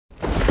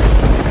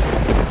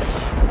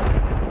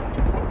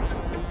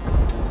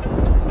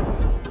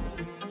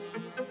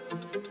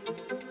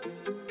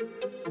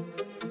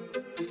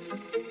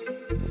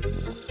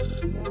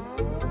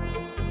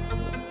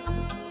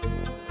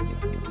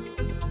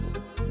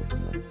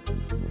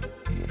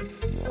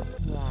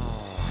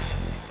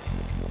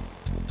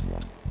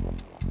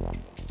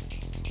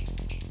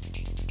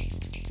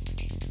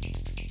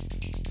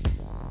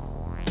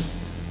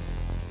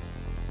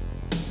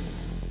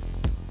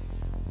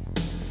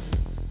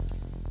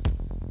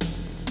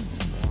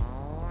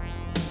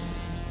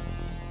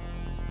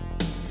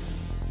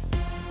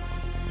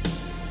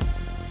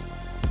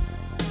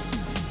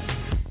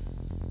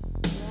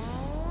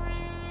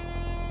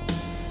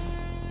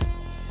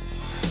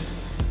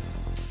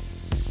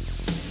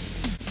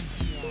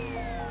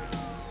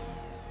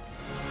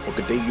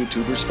Well, good day,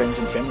 YouTubers, friends,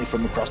 and family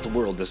from across the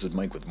world. This is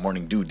Mike with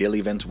Morning Dew Daily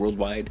Events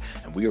Worldwide,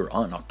 and we are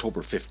on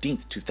October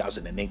 15th,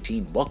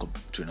 2018. Welcome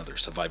to another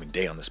surviving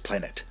day on this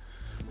planet.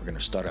 We're going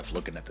to start off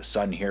looking at the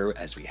sun here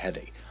as we had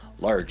a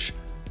large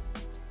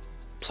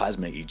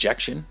plasma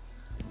ejection,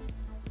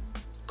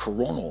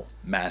 coronal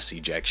mass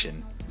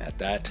ejection at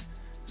that.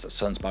 It's a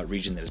sunspot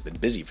region that has been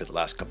busy for the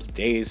last couple of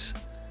days.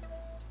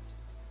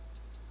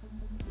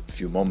 A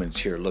few moments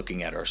here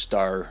looking at our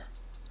star,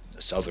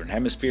 the southern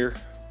hemisphere.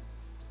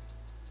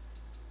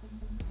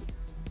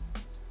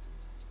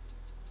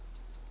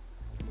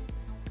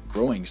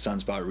 Growing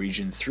sunspot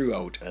region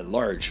throughout a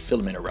large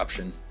filament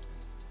eruption.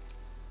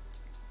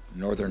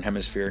 Northern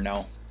hemisphere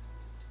now.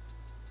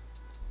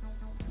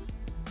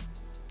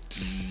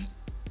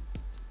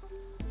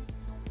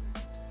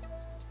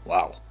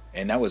 Wow,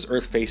 and that was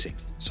Earth facing,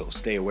 so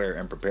stay aware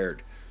and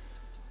prepared.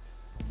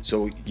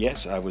 So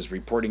yes, I was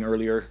reporting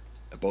earlier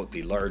about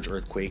the large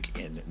earthquake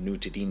in New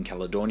Tadine,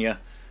 Caledonia.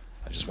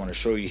 I just want to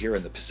show you here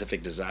in the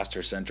Pacific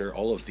Disaster Center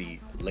all of the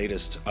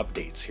latest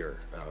updates here.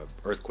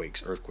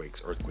 Earthquakes,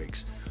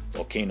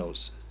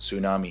 volcanoes,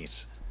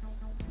 tsunamis,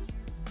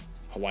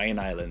 Hawaiian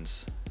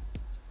Islands,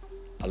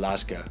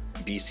 Alaska,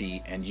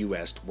 BC, and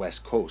US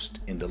West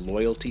Coast in the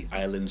Loyalty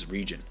Islands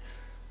region.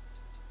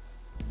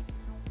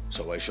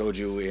 So I showed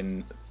you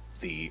in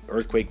the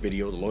earthquake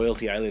video, the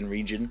Loyalty Island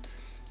region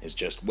is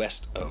just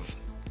west of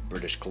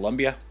British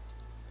Columbia.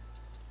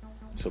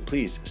 So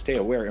please stay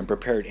aware and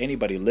prepared.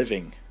 Anybody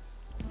living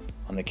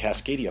on the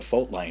Cascadia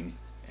fault line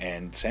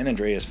and San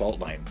Andreas fault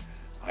line,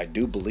 I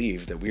do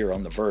believe that we are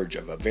on the verge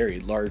of a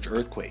very large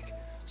earthquake.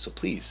 So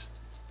please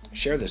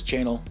share this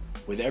channel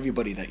with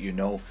everybody that you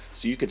know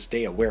so you could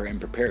stay aware and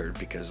prepared,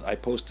 because I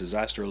post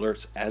disaster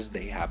alerts as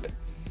they happen.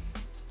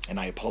 And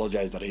I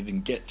apologize that I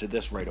didn't get to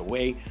this right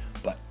away,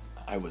 but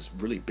I was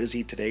really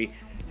busy today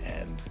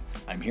and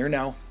I'm here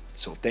now.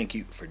 So thank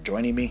you for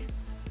joining me.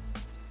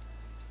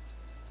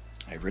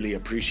 I really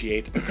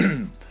appreciate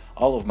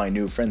all of my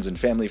new friends and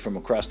family from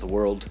across the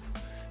world.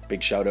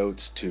 Big shout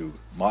outs to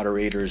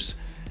moderators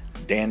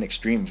Dan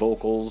Extreme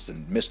Vocals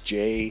and Miss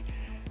J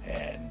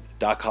and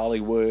Doc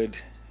Hollywood,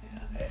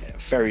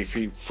 Fairy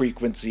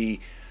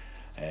Frequency,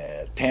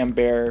 Tam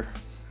Bear,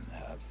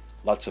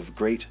 lots of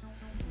great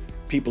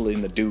people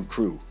in the D.E.W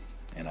crew,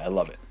 and I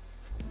love it.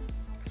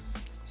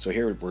 So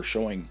here we're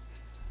showing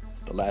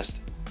the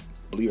last,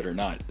 believe it or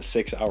not,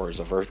 6 hours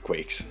of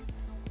earthquakes.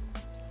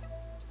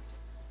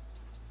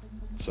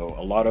 So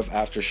a lot of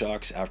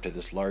aftershocks after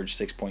this large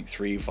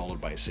 6.3 followed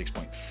by a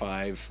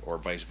 6.5 or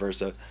vice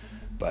versa.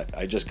 But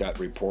I just got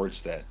reports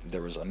that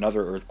there was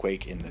another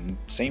earthquake in the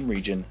same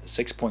region,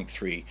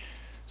 6.3.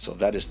 So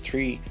that is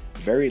 3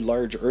 very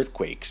large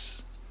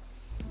earthquakes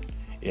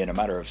in a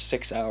matter of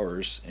 6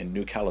 hours in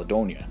New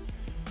Caledonia.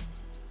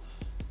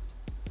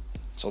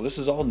 So this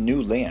is all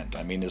new land.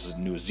 I mean, this is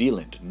New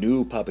Zealand,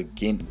 New Papua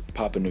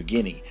New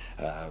Guinea,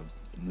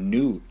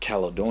 New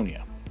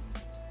Caledonia.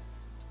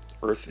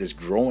 Earth is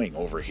growing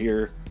over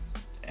here,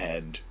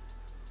 and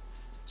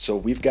so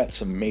we've got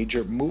some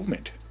major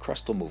movement,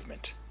 crustal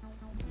movement.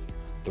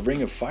 The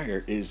Ring of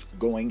Fire is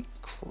going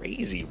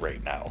crazy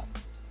right now.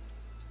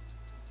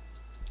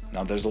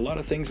 Now there's a lot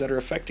of things that are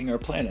affecting our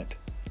planet,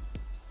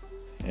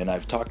 and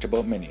I've talked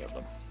about many of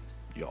them.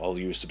 All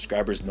you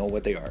subscribers know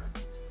what they are.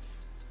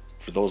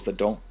 For those that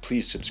don't,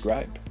 please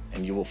subscribe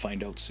and you will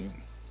find out soon.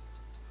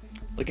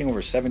 Looking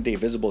over 7-day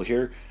visible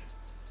here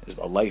is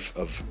the life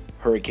of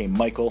Hurricane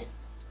Michael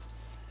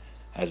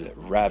as it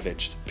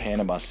ravaged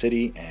Panama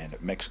City and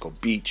Mexico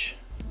Beach.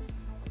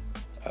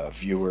 A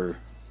viewer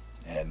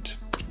and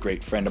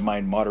great friend of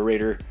mine,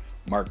 moderator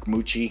Mark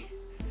Mucci,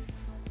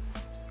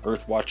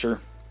 Earth Watcher,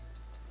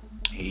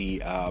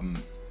 he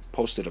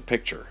posted a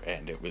picture,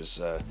 and it was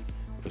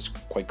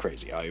quite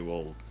crazy. I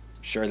will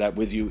share that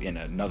with you in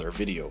another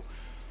video.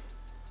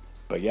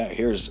 But yeah,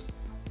 here's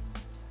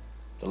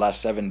the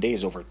last 7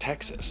 days over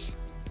Texas.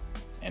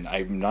 And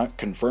I'm not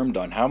confirmed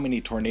on how many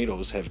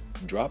tornadoes have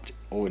dropped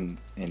in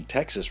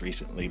Texas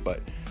recently,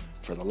 but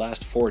for the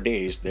last 4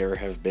 days there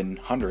have been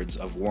hundreds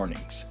of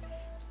warnings.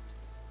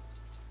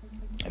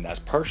 And that's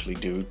partially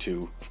due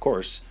to, of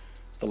course,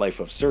 the life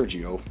of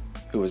Sergio,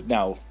 who is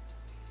now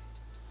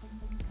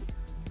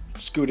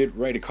scooted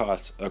right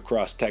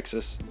across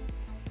Texas.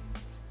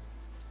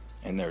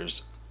 And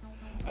there's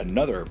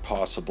another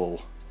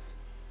possible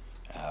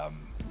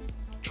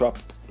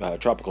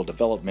tropical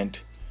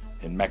development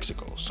in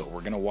Mexico, so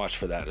we're going to watch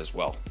for that as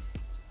well.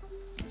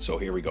 So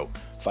here we go.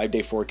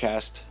 5-day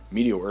forecast,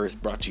 Meteo Earth,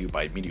 brought to you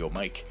by Meteo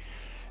Mike.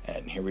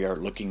 And here we are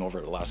looking over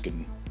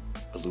Alaskan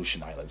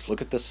Aleutian Islands.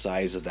 Look at the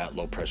size of that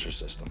low pressure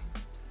system.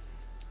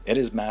 It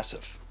is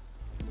massive.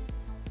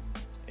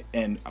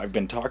 And I've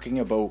been talking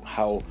about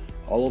how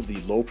all of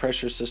the low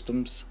pressure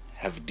systems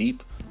have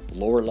deep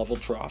lower level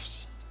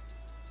troughs.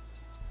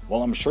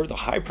 Well, I'm sure the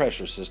high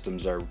pressure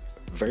systems are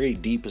very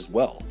deep as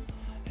well.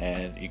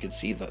 And you can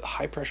see the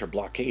high pressure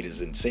blockade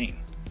is insane.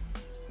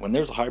 When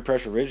there's a high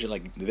pressure ridge,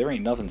 like, there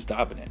ain't nothing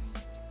stopping it.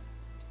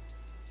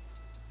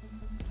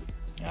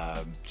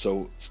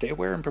 So stay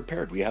aware and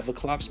prepared. We have a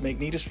collapsed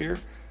magnetosphere.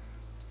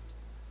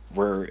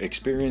 We're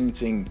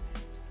experiencing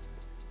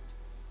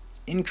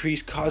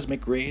increased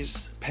cosmic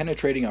rays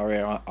penetrating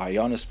our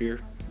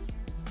ionosphere.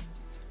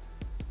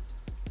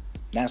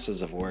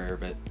 NASA's aware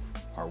of it.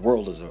 Our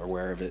world is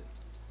aware of it.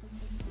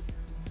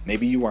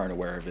 Maybe you aren't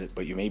aware of it,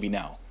 but you may be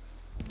now.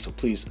 So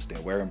please stay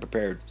aware and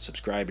prepared.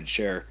 Subscribe and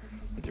share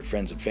with your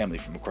friends and family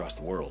from across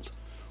the world.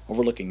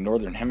 Overlooking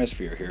Northern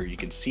Hemisphere here, you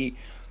can see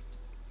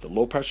the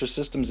low pressure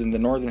systems in the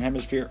Northern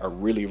Hemisphere are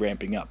really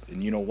ramping up.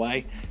 And you know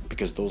why?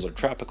 Because those are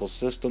tropical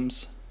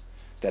systems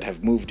that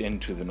have moved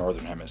into the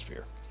Northern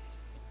Hemisphere.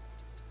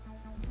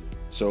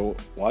 So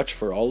watch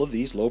for all of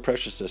these low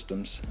pressure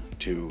systems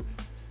to,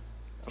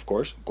 of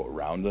course, go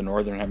around the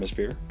Northern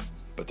Hemisphere,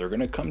 but they're going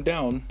to come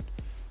down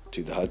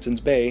to the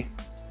Hudson's Bay,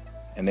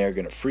 and they're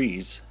going to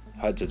freeze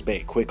Hudson's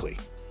Bay quickly.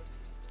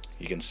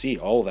 You can see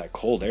all that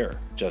cold air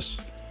just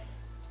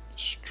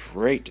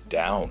straight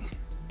down,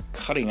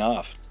 cutting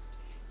off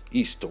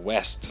east to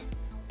west.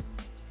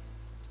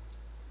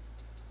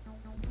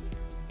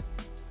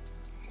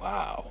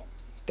 Wow,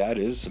 that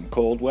is some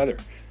cold weather.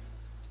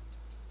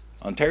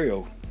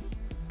 Ontario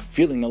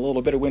feeling a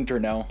little bit of winter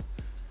now,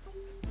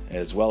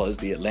 as well as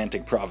the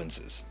Atlantic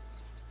provinces.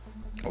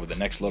 Over the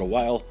next little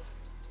while.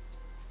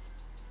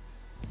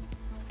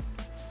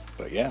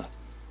 But yeah,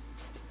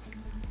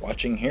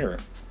 watching here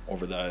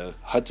over the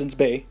Hudson's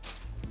Bay,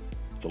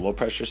 the low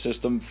pressure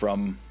system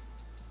from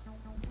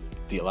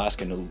the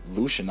Alaskan and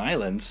Aleutian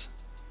Islands,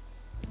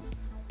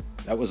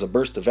 that was a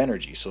burst of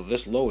energy. So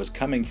this low is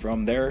coming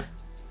from there,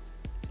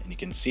 and you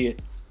can see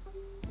it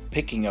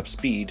picking up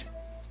speed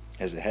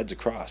as it heads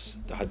across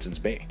the Hudson's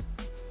Bay.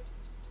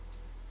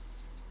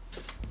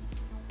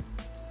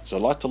 So a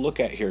lot to look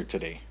at here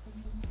today.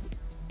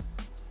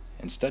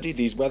 And study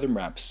these weather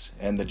maps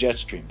and the jet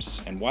streams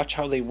and watch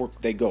how they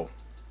work. They go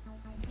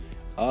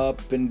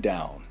up and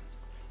down,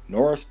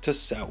 north to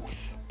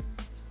south.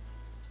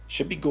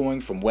 Should be going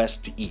from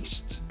west to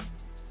east.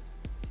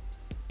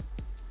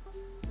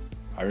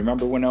 I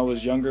remember when I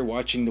was younger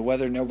watching the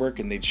Weather Network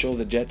and they'd show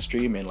the jet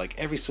stream, and like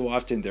every so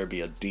often there'd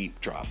be a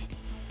deep trough.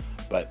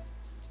 But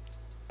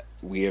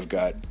we have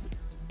got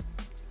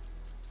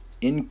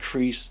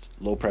increased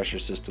low pressure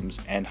systems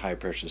and high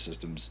pressure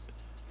systems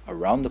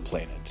around the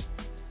planet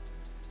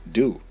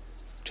due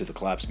to the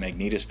collapsed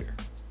magnetosphere.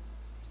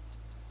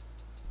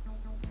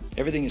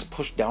 Everything is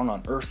pushed down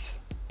on Earth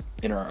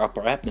in our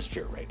upper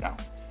atmosphere right now.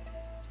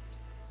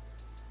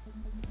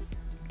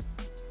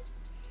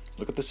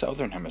 Look at the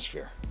southern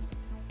hemisphere.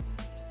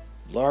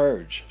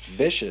 Large,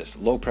 vicious,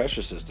 low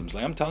pressure systems.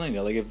 Like I'm telling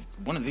you, like if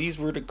one of these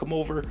were to come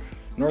over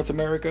North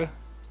America,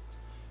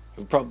 it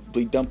would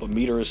probably dump a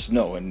meter of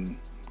snow and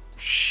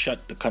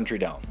shut the country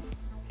down.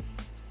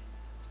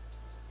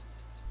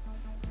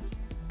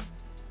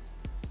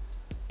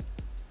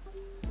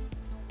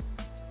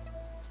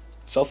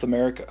 South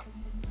America,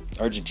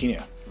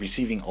 Argentina,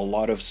 receiving a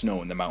lot of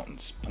snow in the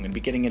mountains. I'm going to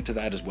be getting into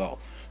that as well.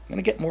 I'm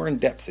going to get more in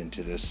depth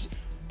into this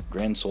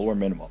grand solar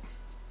minimum.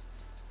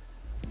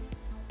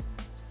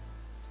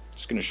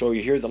 Just going to show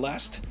you here the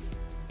last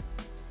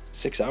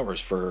 6 hours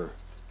for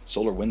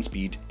solar wind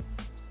speed.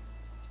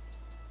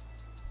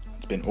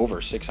 It's been over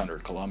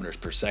 600 kilometers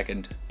per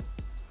second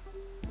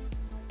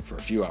for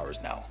a few hours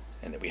now,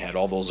 and then we had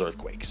all those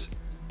earthquakes.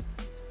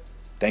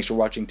 Thanks for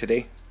watching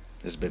today.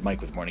 This has been Mike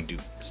with Morning Dew.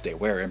 Stay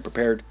aware and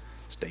prepared,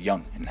 stay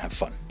young and have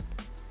fun,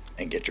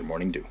 and get your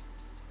morning dew.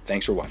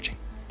 Thanks for watching.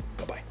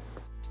 Bye-bye.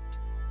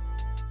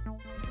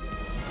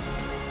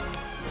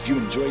 If you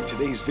enjoyed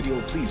today's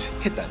video, please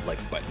hit that like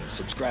button,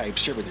 subscribe,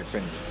 share with your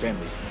friends and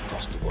family from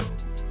across the world.